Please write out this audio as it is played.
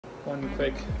One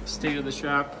quick state of the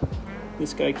shop.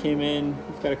 This guy came in,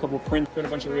 we've got a couple prints, doing a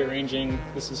bunch of rearranging.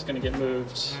 This is gonna get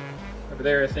moved over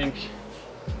there, I think.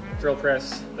 Drill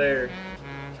press there,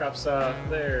 chop saw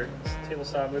there, table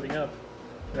saw moving up.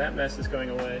 That mess is going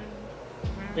away.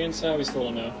 Bandsaw, we still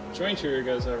don't know. Jointer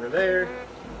goes over there.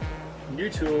 New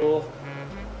tool.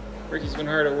 Ricky's been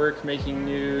hard at work making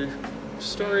new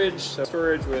storage. So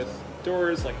storage with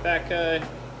doors like that guy.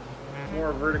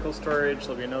 More vertical storage,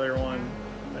 there'll be another one,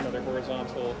 another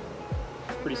horizontal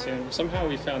pretty soon. Somehow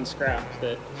we found scrap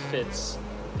that fits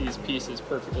these pieces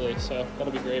perfectly, so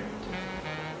that'll be great.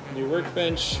 New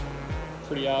workbench,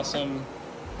 pretty awesome.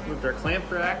 Moved our clamp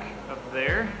rack up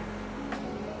there.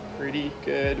 Pretty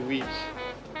good week.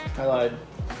 I lied.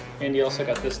 Andy also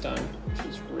got this done, which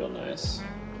is real nice.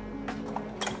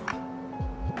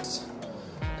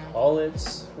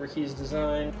 Collets, Ricky's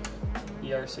design.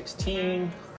 ER16.